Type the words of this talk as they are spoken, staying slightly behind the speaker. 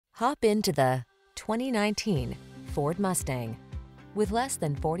Hop into the 2019 Ford Mustang. With less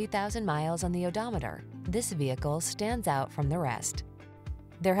than 40,000 miles on the odometer, this vehicle stands out from the rest.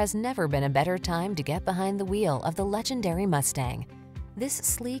 There has never been a better time to get behind the wheel of the legendary Mustang. This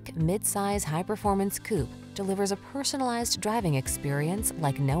sleek, mid-size, high-performance coupe delivers a personalized driving experience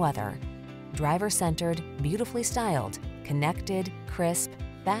like no other. Driver-centered, beautifully styled, connected, crisp,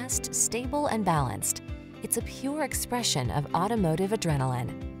 fast, stable, and balanced. It's a pure expression of automotive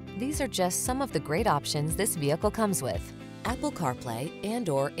adrenaline. These are just some of the great options this vehicle comes with: Apple CarPlay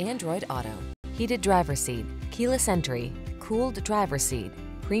and/or Android Auto, heated driver's seat, keyless entry, cooled driver's seat,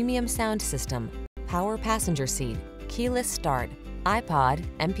 premium sound system, power passenger seat, keyless start, iPod,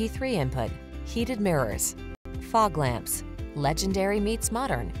 MP3 input, heated mirrors, fog lamps. Legendary meets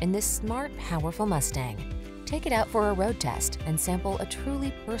modern in this smart, powerful Mustang. Take it out for a road test and sample a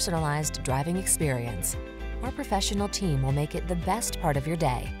truly personalized driving experience. Our professional team will make it the best part of your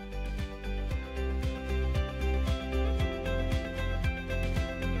day.